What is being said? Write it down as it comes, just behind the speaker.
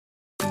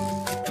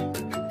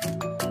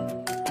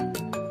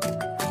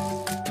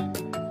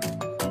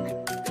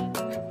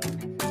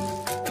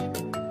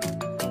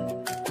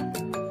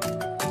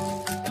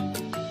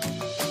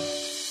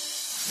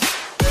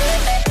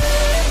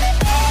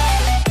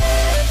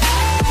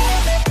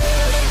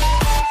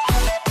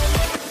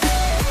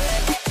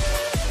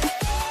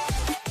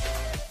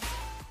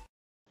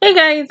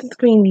Hey guys, it's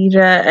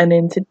Queendija, and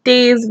in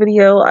today's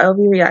video, I'll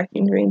be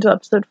reacting to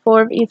episode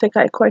 4 of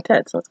Isekai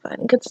Quartet. So let's go ahead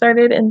and get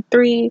started in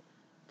 3,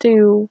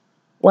 2,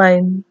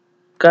 1,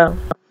 go.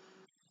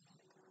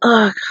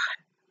 Oh god,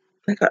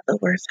 I got the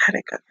worst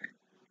headache ever.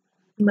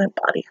 My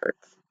body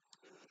hurts.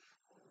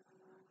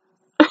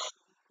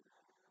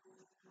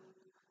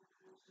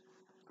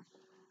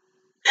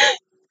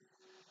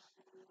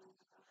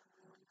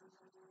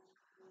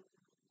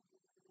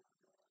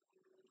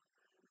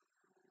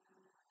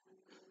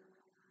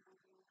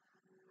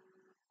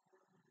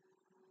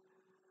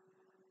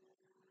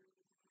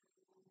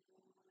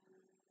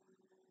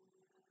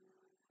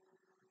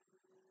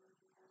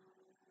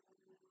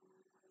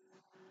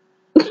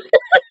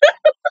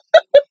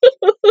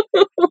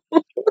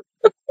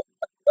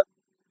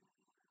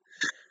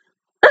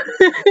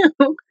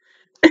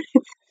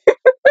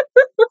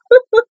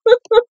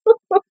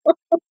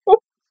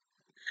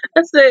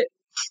 That's it.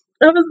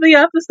 That was the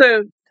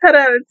episode. 10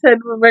 out of 10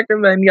 would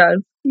recommend, guys.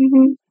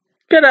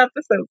 Good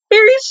episode.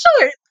 Very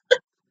short.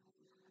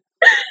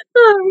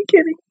 Oh, I'm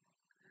kidding.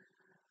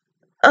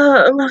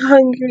 I'm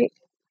hungry.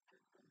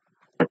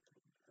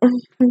 I'm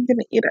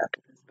gonna eat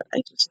after this, but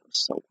I just feel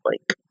so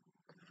like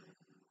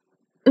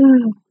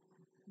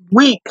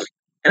weak,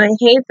 and I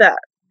hate that.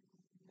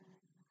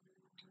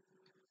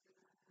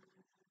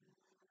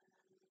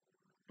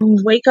 You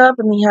wake up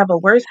and you have a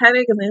worse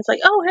headache, and then it's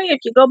like, oh, hey, if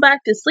you go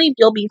back to sleep,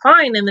 you'll be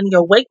fine. And then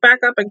you'll wake back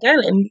up again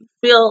and you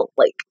feel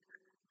like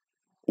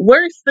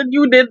worse than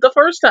you did the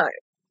first time.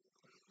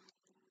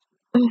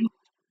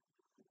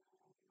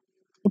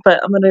 But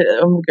I'm gonna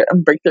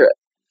break through it.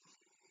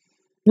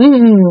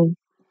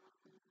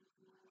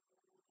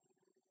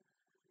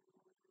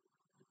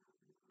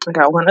 I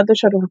got one other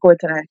show to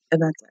record today,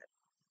 and that's it.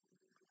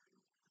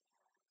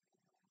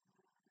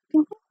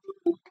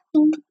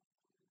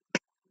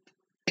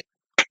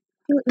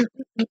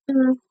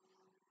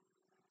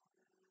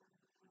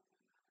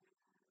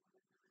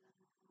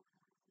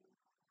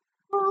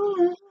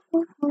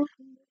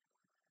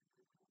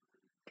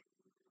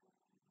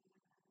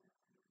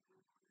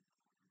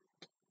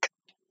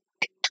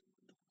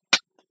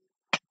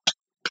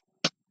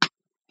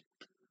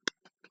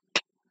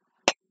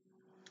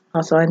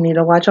 Also, I need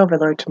to watch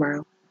Overlord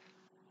tomorrow.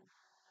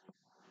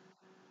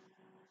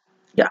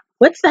 Yeah.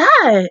 What's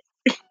that?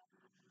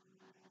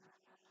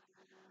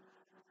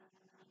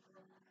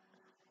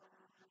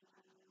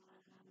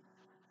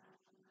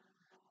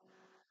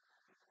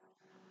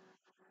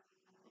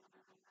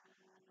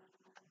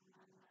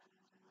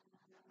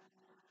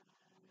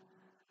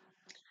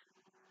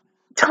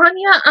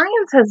 Tanya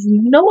Irons has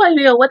no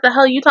idea what the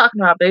hell you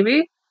talking about,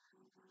 baby.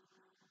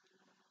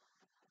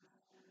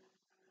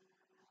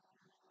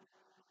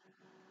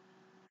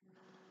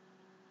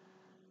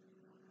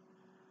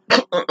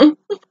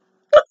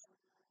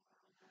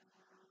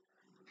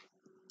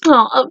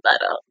 Oh, I'm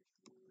better.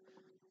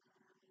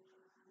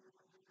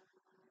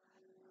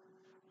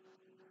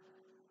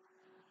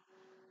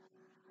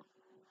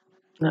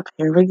 Yep,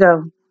 here we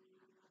go.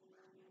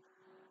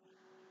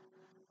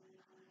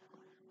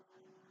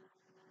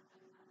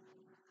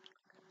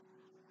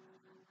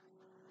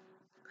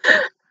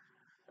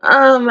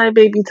 Oh, my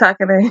baby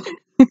talking.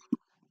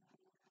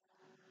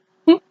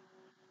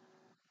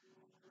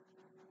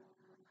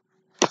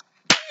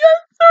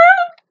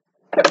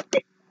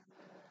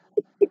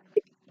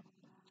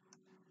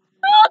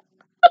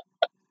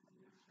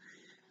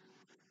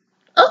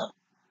 Oh.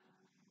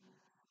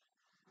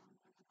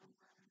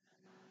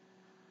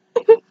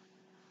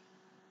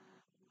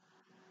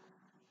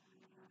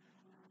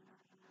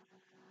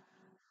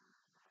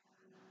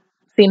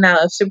 See, now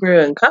if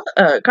Subaru and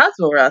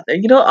Cosmo were out there,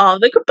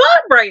 they could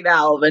bond right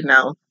now, but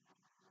no.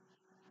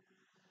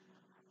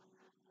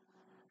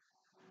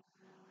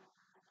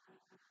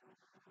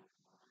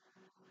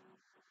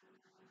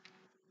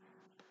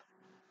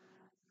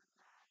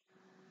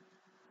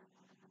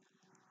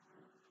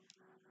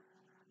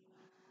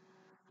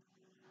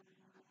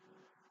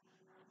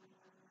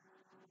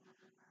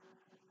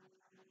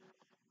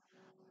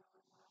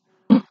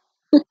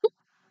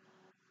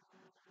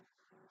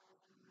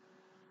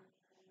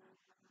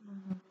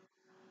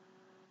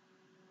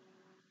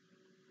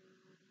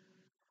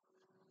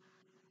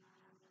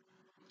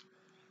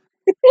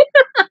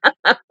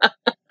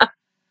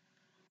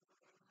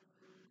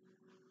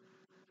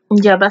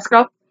 Yeah, best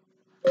girl.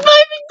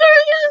 My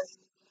Victorious!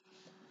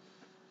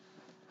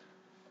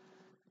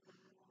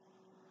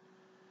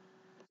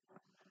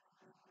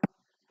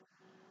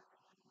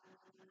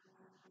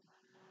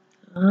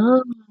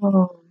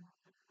 Oh.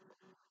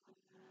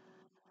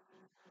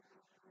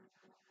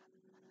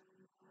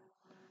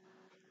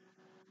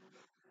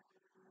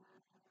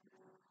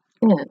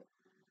 Yeah.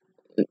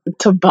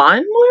 To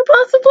bond more,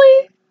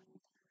 possibly?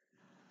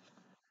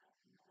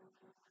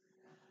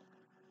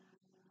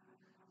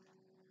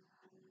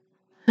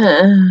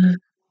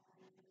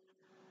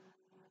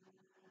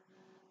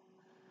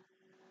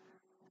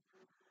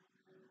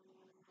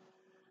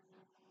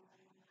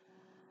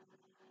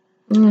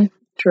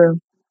 True.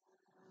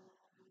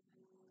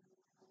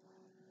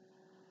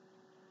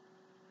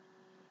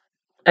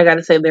 I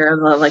gotta say they're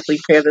a likely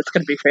pair that's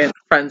gonna be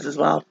friends as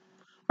well.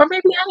 Or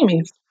maybe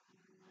enemies.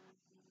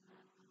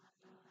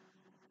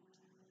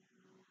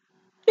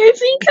 Here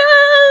she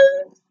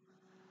comes!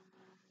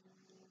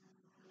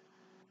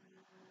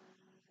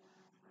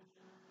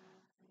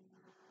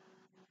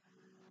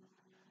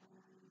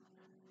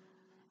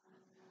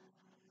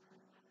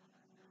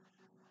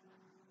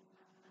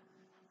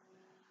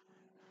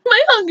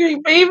 My hungry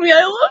baby,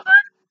 I love her.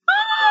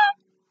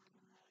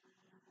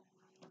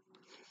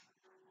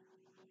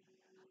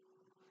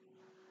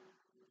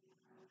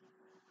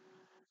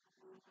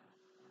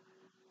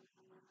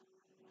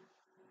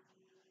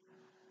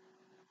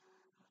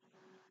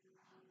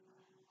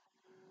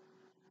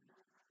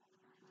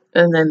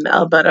 And then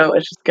Alberto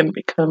is just gonna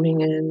be coming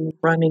in,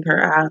 running her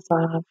ass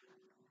off.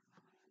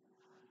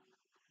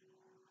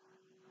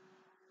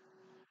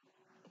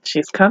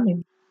 She's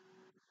coming.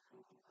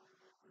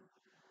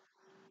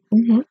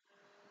 Hmm.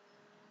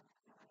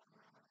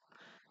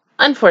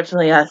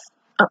 Unfortunately, yes.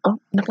 Oh,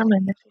 never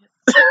mind. There she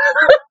is.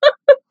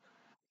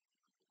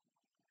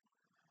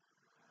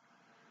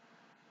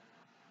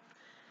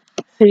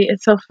 See,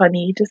 it's so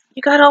funny.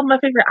 You got all my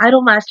favorite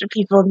idol master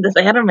people in this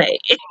anime.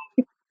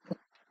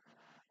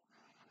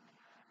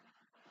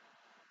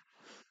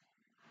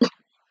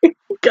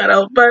 You got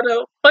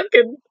Alberto,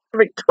 fucking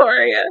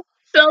Victoria,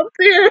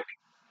 Shelter.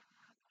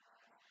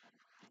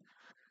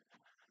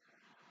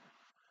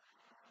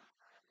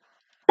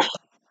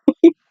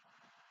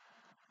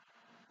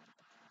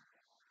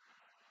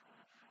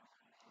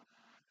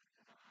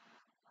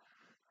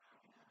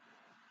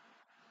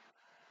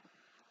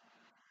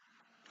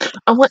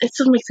 It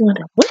just makes me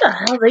wonder, what the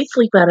hell they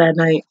sleep at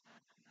night?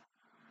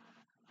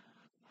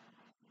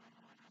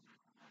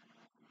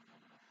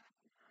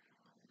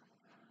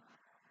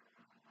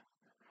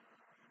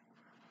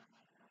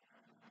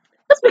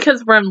 That's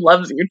because Rem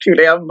loves you too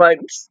damn much.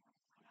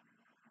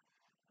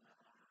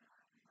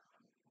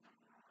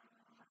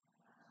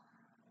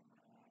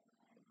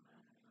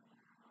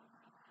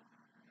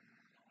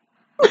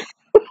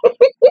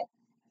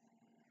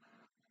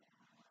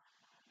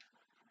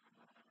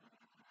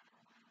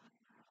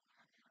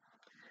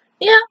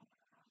 Yeah,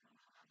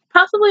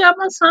 possibly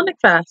almost Sonic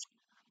Fast.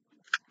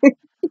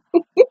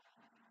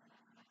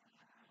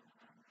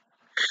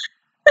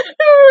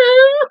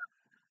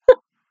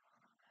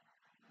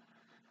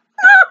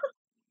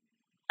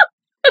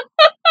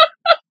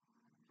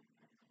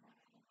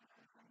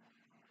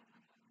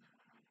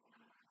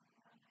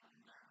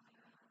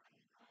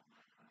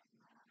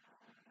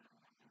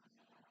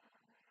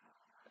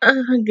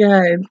 Oh,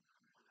 God.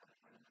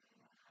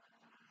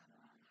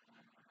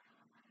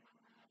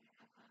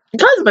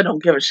 Cosmo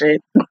don't give a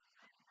shit.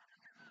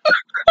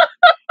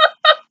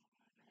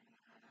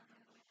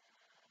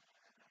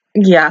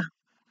 Yeah.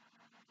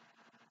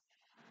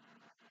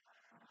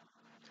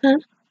 Huh?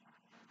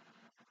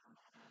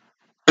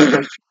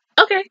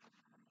 Okay.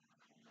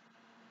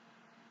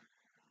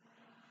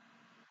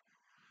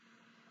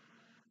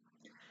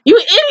 You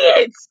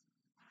idiots!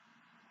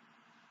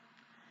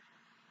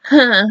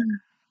 Huh.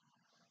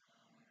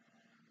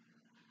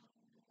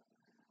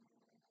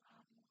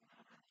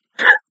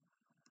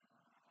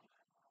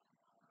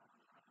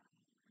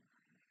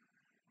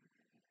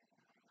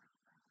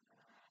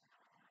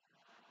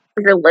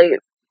 You're late.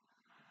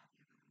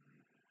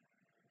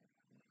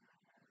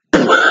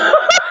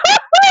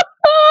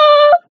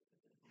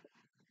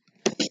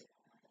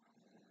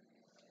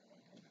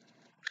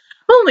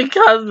 Only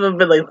Cosmo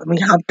been like, let me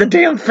hop the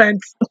damn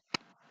fence.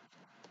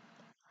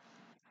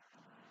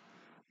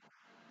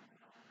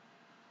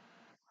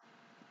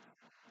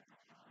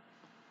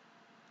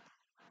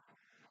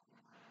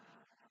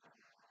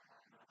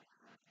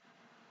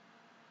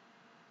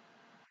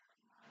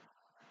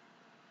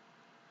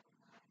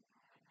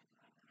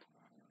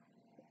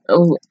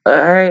 Oh,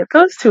 alright.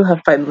 Those two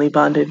have finally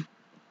bonded.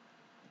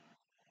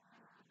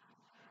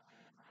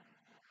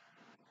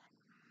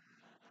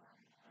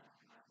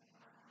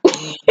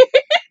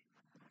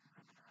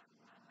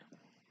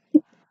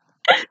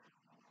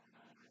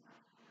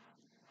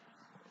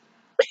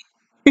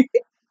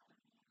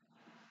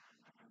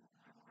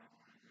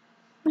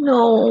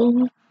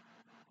 No.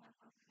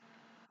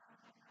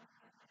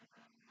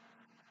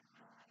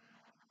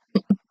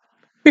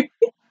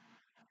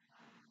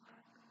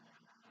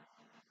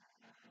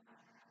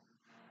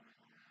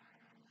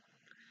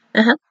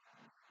 Uh-huh.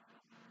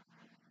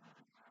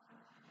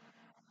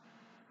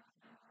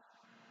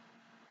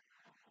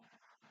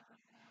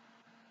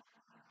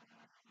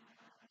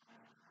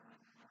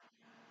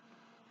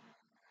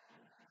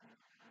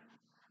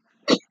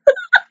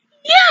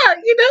 Yeah,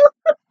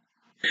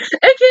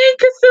 aka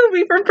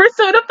Kasumi from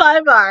Persona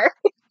 5R.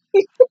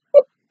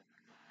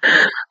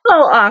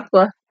 Oh,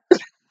 Aqua.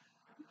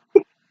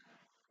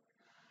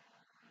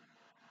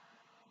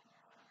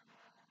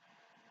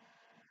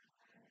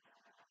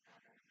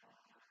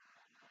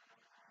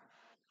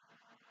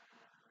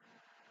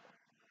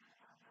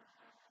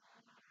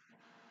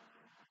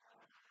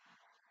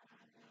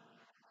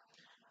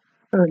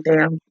 Oh,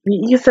 damn.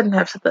 You shouldn't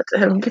have said that to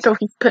him. You know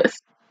he's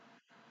pissed.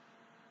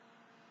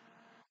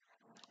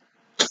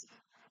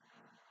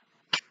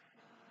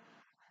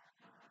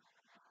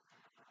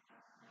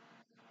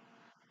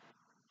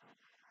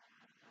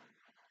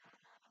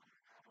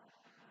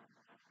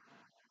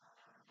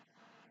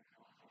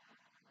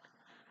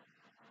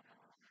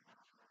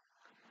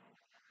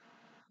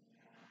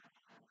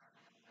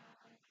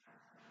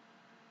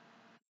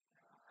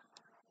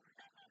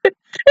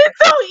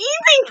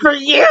 for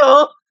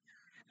you.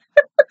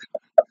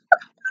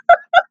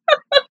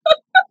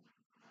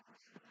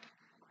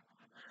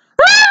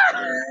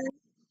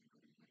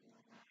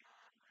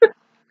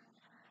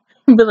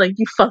 Be like,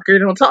 you fucker,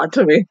 don't talk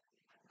to me.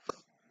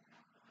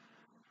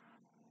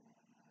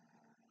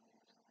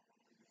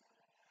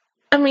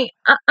 I mean,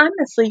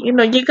 honestly,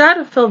 you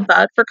gotta feel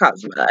bad for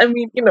Cosma. I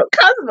mean,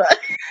 Cosma.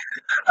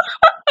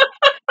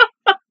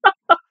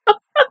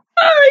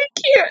 I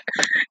can't.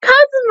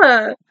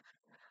 Cosma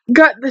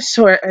got the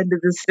short end of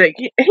the stick.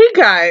 He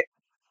got,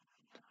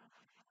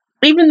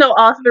 even though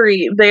all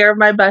three, they are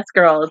my best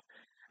girls.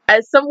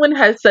 As someone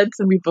has said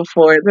to me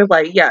before, they're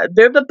like, yeah,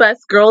 they're the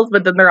best girls,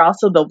 but then they're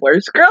also the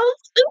worst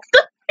girls.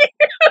 They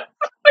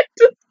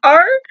just are.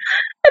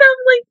 And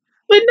I'm like,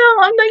 but no,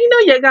 I'm like,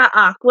 you got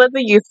Aqua,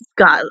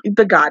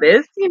 the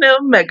goddess,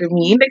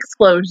 Megamine,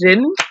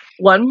 Explosion,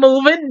 One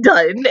Move and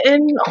Done,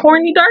 and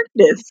Horny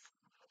Darkness.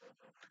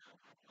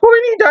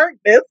 Horny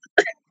Darkness.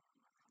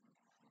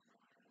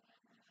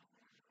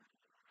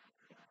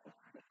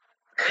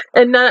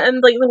 And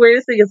like the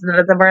weirdest thing is none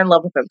of them are in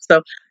love with him.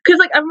 So, because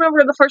like I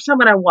remember the first time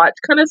when I watched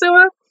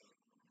Konosuba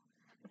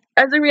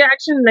as a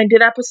reaction, and I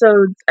did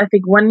episodes, I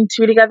think 1 and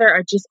 2 together,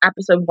 or just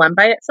episode 1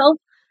 by itself.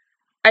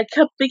 I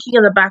kept thinking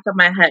in the back of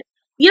my head,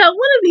 yeah, one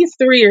of these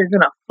three are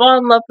gonna fall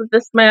in love with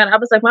this man. I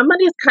was like, my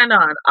money's kind of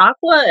on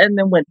Aqua, and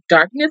then when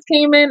Darkness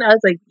came in, I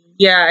was like,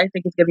 yeah, I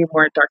think it's gonna be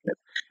more Darkness.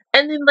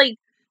 And then like,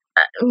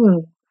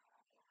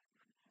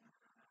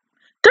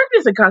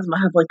 Darkness and Cosmo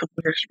have like the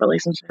weirdest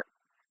relationship.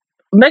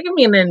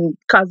 Megamine and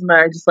Cosmo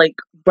are just like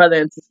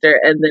brother and sister,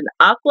 and then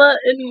Aqua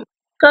and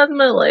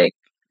Cosmo, like,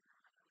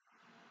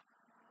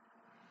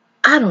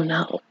 I don't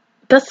know.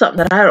 That's something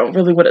that I don't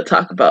really want to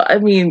talk about. I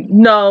mean,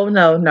 no.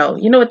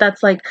 You know what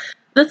that's like?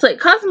 That's like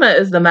Cosmo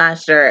is the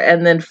master,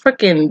 and then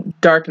freaking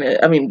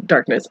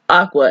Darkness,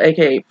 Aqua,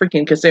 aka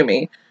freaking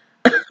Kasumi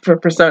for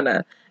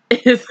Persona,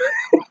 is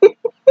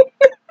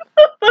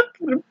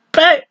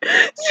but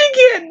she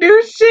can't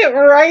do shit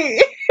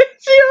right.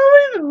 She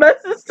always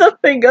messes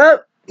something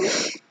up.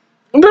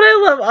 But I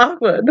love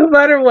Aqua, no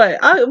matter what.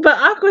 But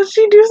Aqua,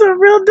 she do some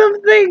real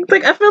dumb things.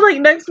 Like, I feel like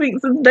next week,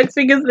 since next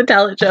week is the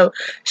talent show,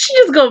 she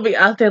just gonna be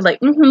out there like,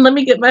 let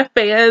me get my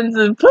fans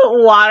and put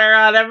water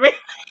on everything.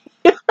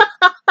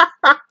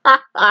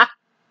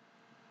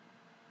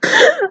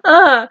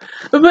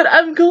 But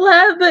I'm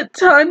glad that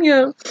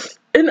Tanya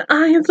and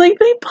Ian's like,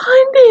 they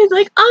bonded.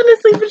 Like,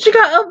 honestly, but she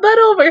got a butt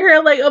over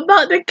here, like,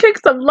 about to kick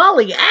some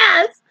lolly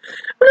ass.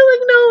 But I'm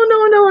like, no.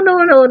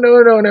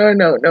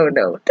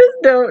 Just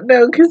don't,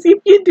 no. Because if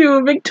you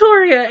do,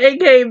 Victoria,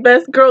 aka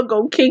best girl,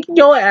 go kick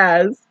your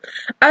ass.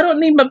 I don't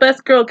need my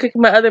best girl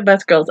kicking my other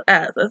best girl's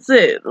ass. That's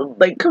it.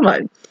 Like, come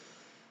on.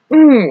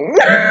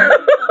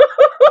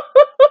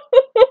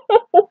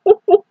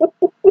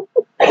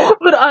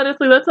 But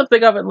honestly, that's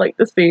something I would like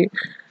to see.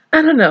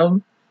 I don't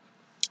know.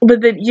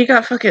 But then you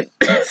got fucking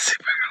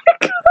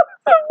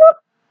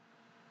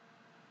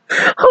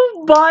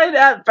who bought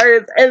at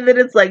first, and then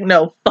it's like,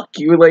 no, fuck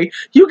you. Like,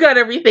 you got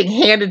everything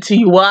handed to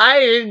you. Well, I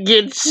didn't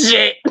get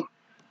shit.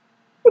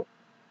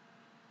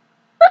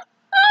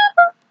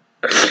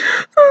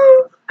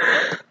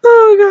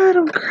 Oh god,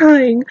 I'm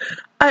crying.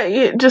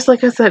 Just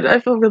like I said, I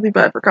feel really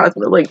bad for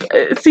Cosmo. Like,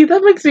 see,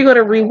 that makes me want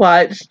to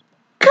rewatch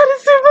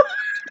Konosuba.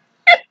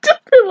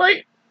 Just be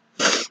like,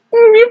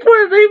 you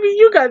poor baby,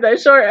 you got that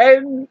short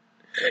end.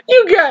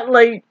 You got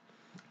like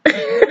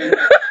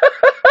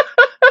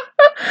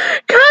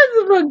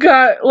Kazuma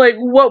got like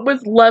what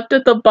was left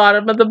at the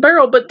bottom of the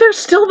barrel, but they're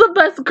still the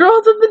best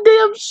girls in the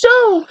damn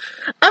show.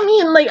 I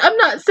mean, like, I'm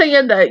not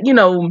saying that,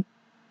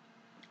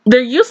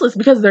 they're useless,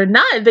 because they're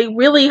not. They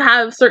really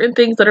have certain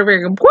things that are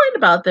very important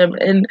about them,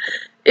 and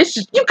it's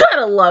just, you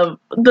gotta love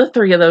the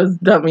three of those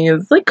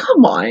dummies. Like,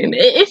 come on.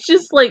 It's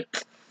just like,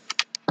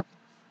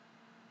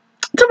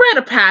 it's a rite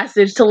of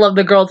passage to love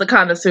the girls at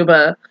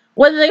Konosuba,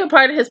 whether they're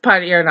part of his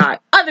party or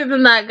not. Other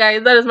than that,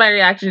 guys, that is my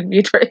reaction to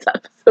Detroit's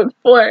episode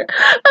 4 of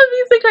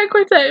Isekai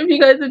Quartet. If you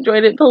guys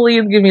enjoyed it,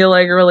 please give me a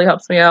like. It really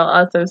helps me out.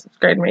 Also,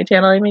 subscribe to my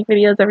channel. I make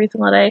videos every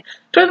single day.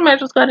 Join the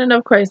Magical Squad, and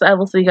of course, I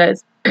will see you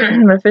guys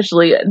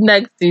officially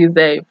next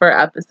Tuesday for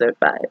episode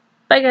 5.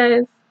 Bye,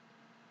 guys.